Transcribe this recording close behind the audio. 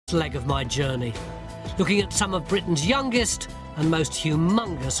next leg of my journey, looking at some of Britain's youngest and most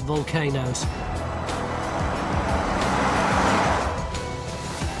humongous volcanoes.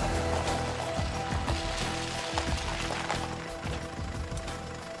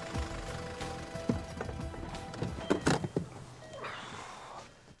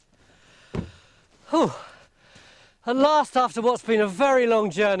 At last, after what's been a very long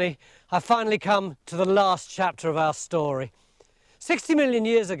journey, I've finally come to the last chapter of our story. 60 million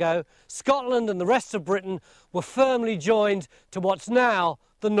years ago, Scotland and the rest of Britain were firmly joined to what's now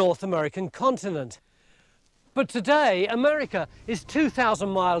the North American continent. But today, America is 2,000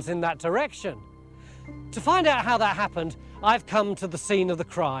 miles in that direction. To find out how that happened, I've come to the scene of the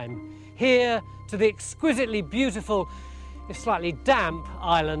crime, here to the exquisitely beautiful, if slightly damp,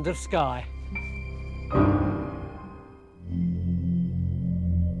 island of Skye.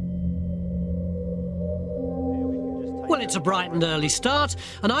 Well, it's a bright and early start,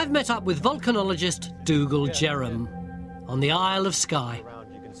 and I've met up with volcanologist Dougal Jerram on the Isle of Skye.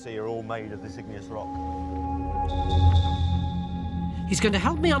 You can see are all made of this igneous rock. He's going to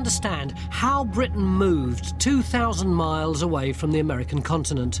help me understand how Britain moved 2,000 miles away from the American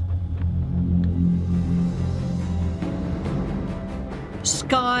continent.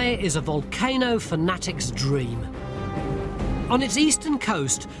 Skye is a volcano fanatic's dream. On its eastern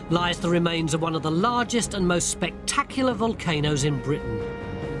coast lies the remains of one of the largest and most spectacular volcanoes in Britain,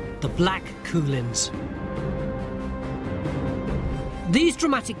 the Black Cuillins. These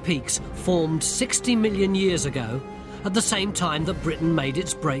dramatic peaks formed 60 million years ago, at the same time that Britain made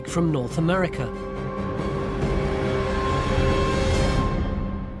its break from North America.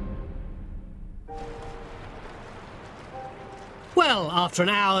 Well, after an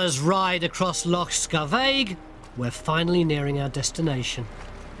hour's ride across Loch Skye, we're finally nearing our destination.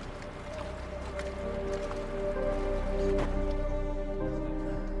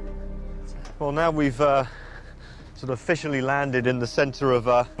 Well, now we've sort of officially landed in the centre of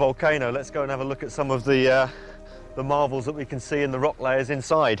a volcano. Let's go and have a look at some of the marvels that we can see in the rock layers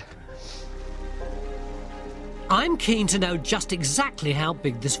inside. I'm keen to know just exactly how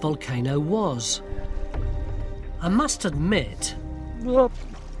big this volcano was. I must admit,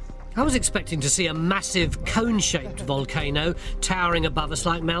 I was expecting to see a massive cone-shaped volcano towering above us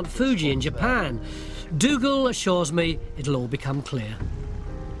like Mount Fuji in Japan. Dougal assures me it'll all become clear.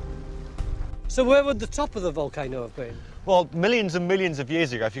 So where would the top of the volcano have been? Well, millions and millions of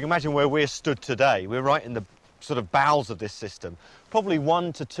years ago, if you can imagine where we're stood today, we're right in the sort of bowels of this system. Probably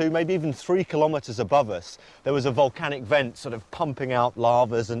 1 to 2, maybe even 3 kilometres above us, there was a volcanic vent sort of pumping out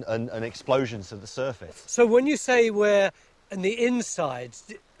lavas and explosions to the surface. So when you say we're in the inside,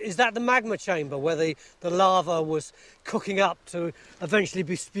 is that the magma chamber where the lava was cooking up to eventually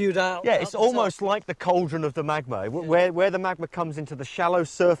be spewed out? Yeah, it's almost like the cauldron of the magma, where the magma comes into the shallow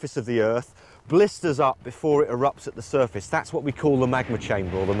surface of the Earth, blisters up before it erupts at the surface. That's what we call the magma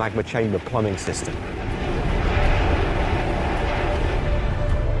chamber, or the magma chamber plumbing system.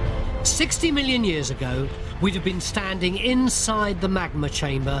 60 million years ago, we'd have been standing inside the magma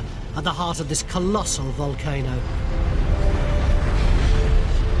chamber at the heart of this colossal volcano.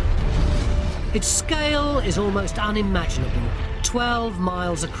 Its scale is almost unimaginable, 12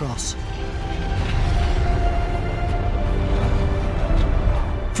 miles across.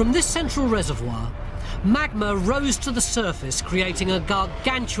 From this central reservoir, magma rose to the surface, creating a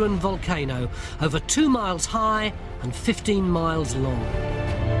gargantuan volcano over 2 miles high and 15 miles long.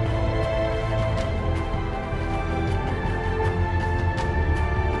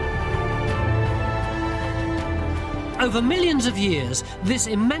 Over millions of years, this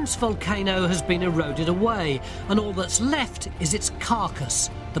immense volcano has been eroded away, and all that's left is its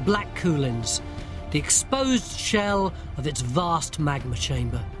carcass, the Black Cuillins, the exposed shell of its vast magma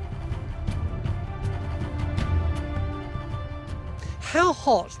chamber. How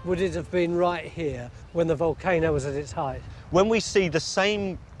hot would it have been right here when the volcano was at its height? When we see the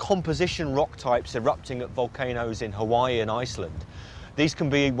same composition rock types erupting at volcanoes in Hawaii and Iceland, these can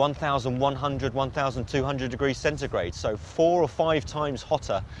be 1,100, 1,200 degrees centigrade, so 4 or 5 times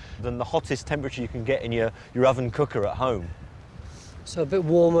hotter than the hottest temperature you can get in your oven cooker at home. So a bit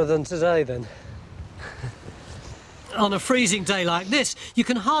warmer than today, then? On a freezing day like this, you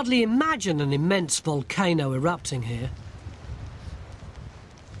can hardly imagine an immense volcano erupting here.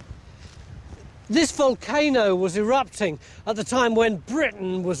 This volcano was erupting at the time when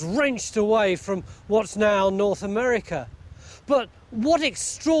Britain was wrenched away from what's now North America. But what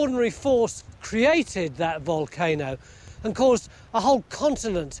extraordinary force created that volcano and caused a whole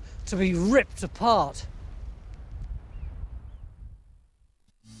continent to be ripped apart?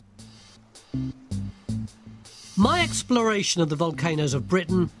 My exploration of the volcanoes of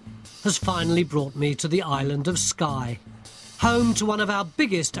Britain has finally brought me to the island of Skye, home to one of our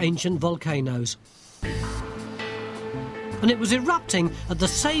biggest ancient volcanoes. And it was erupting at the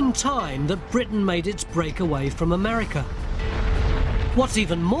same time that Britain made its break away from America. What's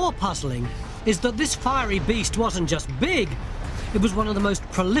even more puzzling is that this fiery beast wasn't just big, it was one of the most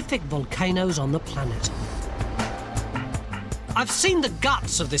prolific volcanoes on the planet. I've seen the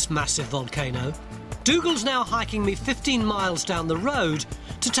guts of this massive volcano. Dougal's now hiking me 15 miles down the road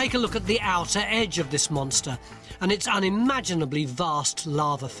to take a look at the outer edge of this monster and its unimaginably vast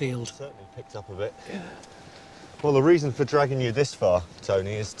lava field. Certainly picked up a bit. Well, the reason for dragging you this far,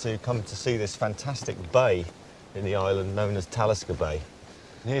 Tony, is to come to see this fantastic bay in the island known as Talisker Bay.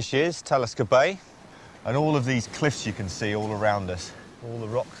 And here she is, Talisker Bay, and all of these cliffs you can see all around us. All the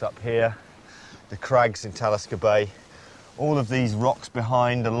rocks up here, the crags in Talisker Bay, all of these rocks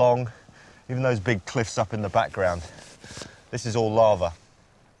behind, along, even those big cliffs up in the background. This is all lava.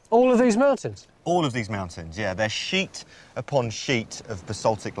 All of these mountains? All of these mountains, yeah. They're sheet upon sheet of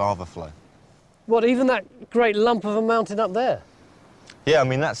basaltic lava flow. What, even that great lump of a mountain up there? Yeah, I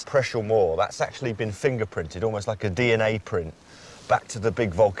mean, that's Preshel Moor. That's actually been fingerprinted, almost like a DNA print, back to the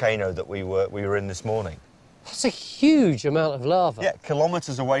big volcano that we were in this morning. That's a huge amount of lava. Yeah,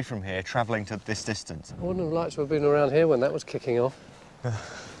 kilometres away from here, travelling to this distance. I wouldn't have liked to have been around here when that was kicking off.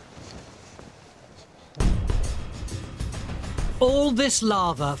 All this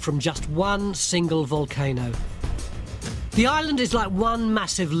lava from just one single volcano. The island is like one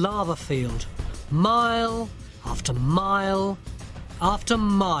massive lava field. Mile after mile after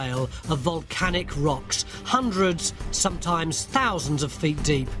mile of volcanic rocks, hundreds, sometimes thousands of feet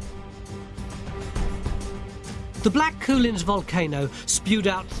deep. The Black Cuillin's volcano spewed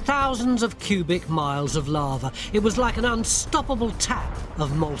out thousands of cubic miles of lava. It was like an unstoppable tap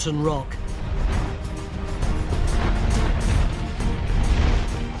of molten rock.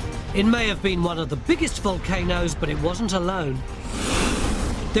 It may have been one of the biggest volcanoes, but it wasn't alone.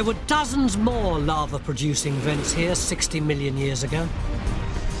 There were dozens more lava-producing vents here 60 million years ago.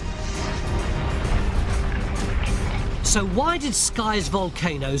 So why did Skye's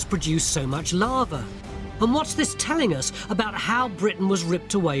volcanoes produce so much lava? And what's this telling us about how Britain was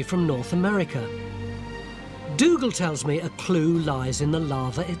ripped away from North America? Dougal tells me a clue lies in the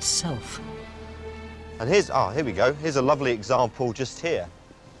lava itself. And here we go. Here's a lovely example just here.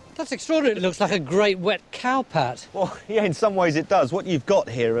 That's extraordinary. It looks like a great wet cow pat. Well, yeah, in some ways it does. What you've got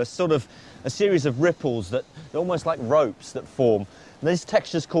here are sort of a series of ripples that are almost like ropes that form. And this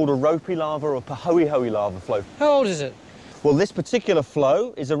texture's called a ropey lava or pahoehoe lava flow. How old is it? Well, this particular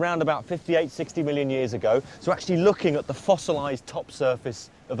flow is around about 58, 60 million years ago. So actually looking at the fossilised top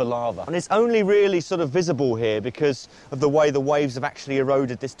surface of a lava. And it's only really sort of visible here because of the way the waves have actually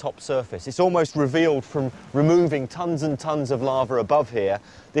eroded this top surface. It's almost revealed from removing tons and tons of lava above here.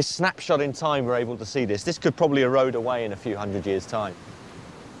 This snapshot in time, we're able to see this. This could probably erode away in a few hundred years' time.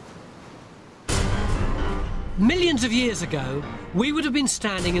 Millions of years ago, we would have been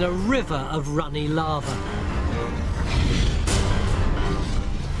standing in a river of runny lava.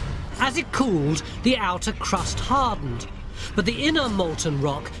 As it cooled, the outer crust hardened, but the inner molten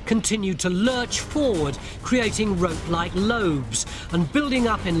rock continued to lurch forward, creating rope-like lobes and building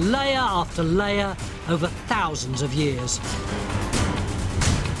up in layer after layer over thousands of years.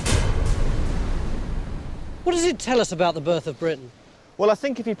 What does it tell us about the birth of Britain? Well, I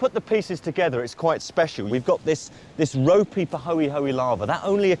think if you put the pieces together, it's quite special. We've got this ropey pahoehoe lava. That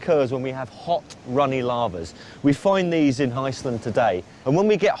only occurs when we have hot, runny lavas. We find these in Iceland today. And when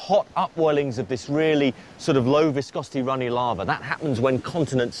we get hot upwellings of this really sort of low viscosity runny lava, that happens when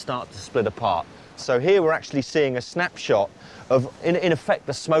continents start to split apart. So here we're actually seeing a snapshot of, in effect,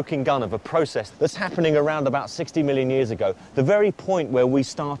 the smoking gun of a process that's happening around about 60 million years ago, the very point where we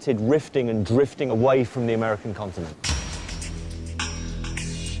started rifting and drifting away from the American continent.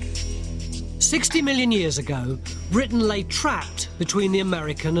 60 million years ago, Britain lay trapped between the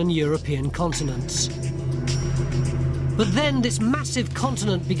American and European continents. But then this massive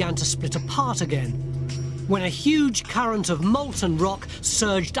continent began to split apart again, when a huge current of molten rock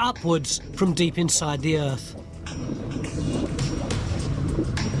surged upwards from deep inside the Earth.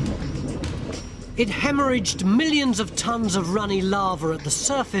 It hemorrhaged millions of tons of runny lava at the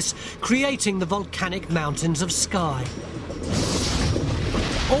surface, creating the volcanic mountains of Skye.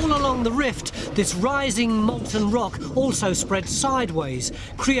 All along the rift, this rising molten rock also spread sideways,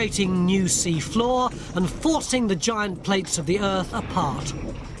 creating new sea floor and forcing the giant plates of the Earth apart.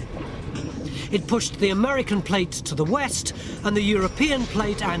 It pushed the American plate to the west and the European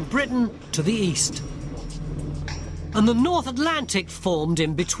plate and Britain to the east. And the North Atlantic formed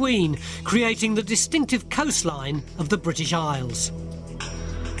in between, creating the distinctive coastline of the British Isles.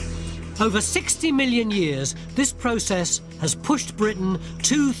 Over 60 million years, this process has pushed Britain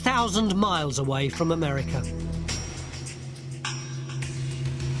 2,000 miles away from America.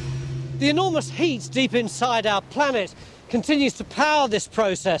 The enormous heat deep inside our planet continues to power this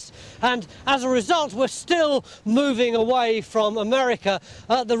process, and as a result we're still moving away from America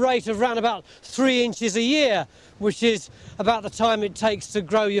at the rate of around about 3 inches a year, which is about the time it takes to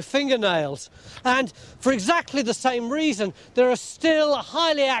grow your fingernails. And for exactly the same reason, there are still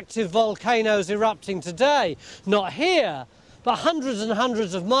highly active volcanoes erupting today, not here, but hundreds and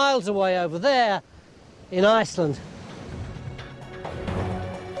hundreds of miles away over there in Iceland.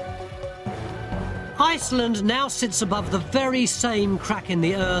 Iceland now sits above the very same crack in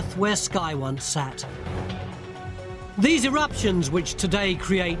the earth where Skye once sat. These eruptions, which today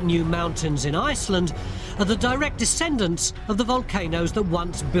create new mountains in Iceland, are the direct descendants of the volcanoes that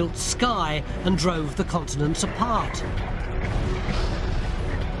once built Skye and drove the continents apart.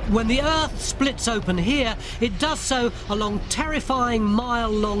 When the earth splits open here, it does so along terrifying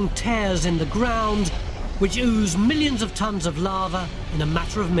mile-long tears in the ground, which ooze millions of tons of lava in a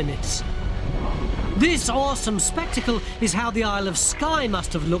matter of minutes. This awesome spectacle is how the Isle of Skye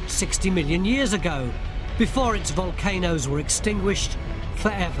must have looked 60 million years ago, before its volcanoes were extinguished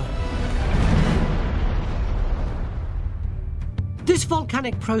forever. This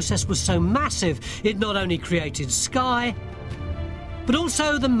volcanic process was so massive, it not only created Skye, but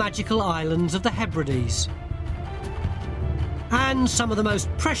also the magical islands of the Hebrides, and some of the most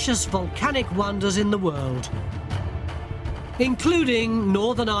precious volcanic wonders in the world, including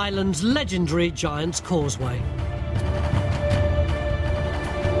Northern Ireland's legendary Giant's Causeway.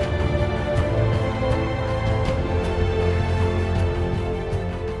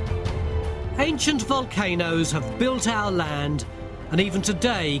 Ancient volcanoes have built our land and even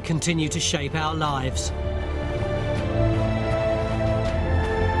today continue to shape our lives.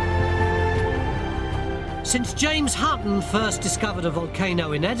 Since James Hutton first discovered a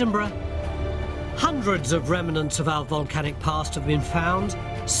volcano in Edinburgh, hundreds of remnants of our volcanic past have been found,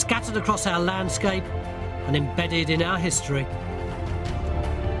 scattered across our landscape and embedded in our history.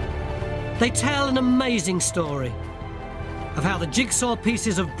 They tell an amazing story of how the jigsaw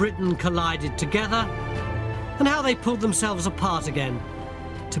pieces of Britain collided together and how they pulled themselves apart again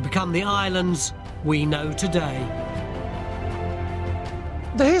to become the islands we know today.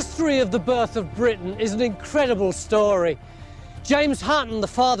 The history of the birth of Britain is an incredible story. James Hutton, the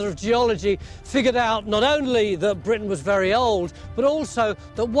father of geology, figured out not only that Britain was very old, but also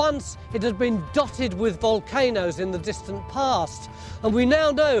that once it had been dotted with volcanoes in the distant past. And we now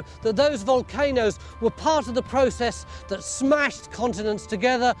know that those volcanoes were part of the process that smashed continents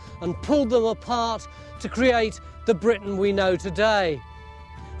together and pulled them apart to create the Britain we know today.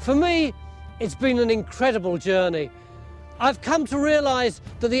 For me, it's been an incredible journey. I've come to realise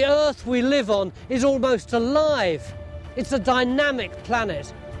that the Earth we live on is almost alive. It's a dynamic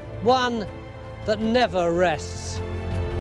planet, one that never rests.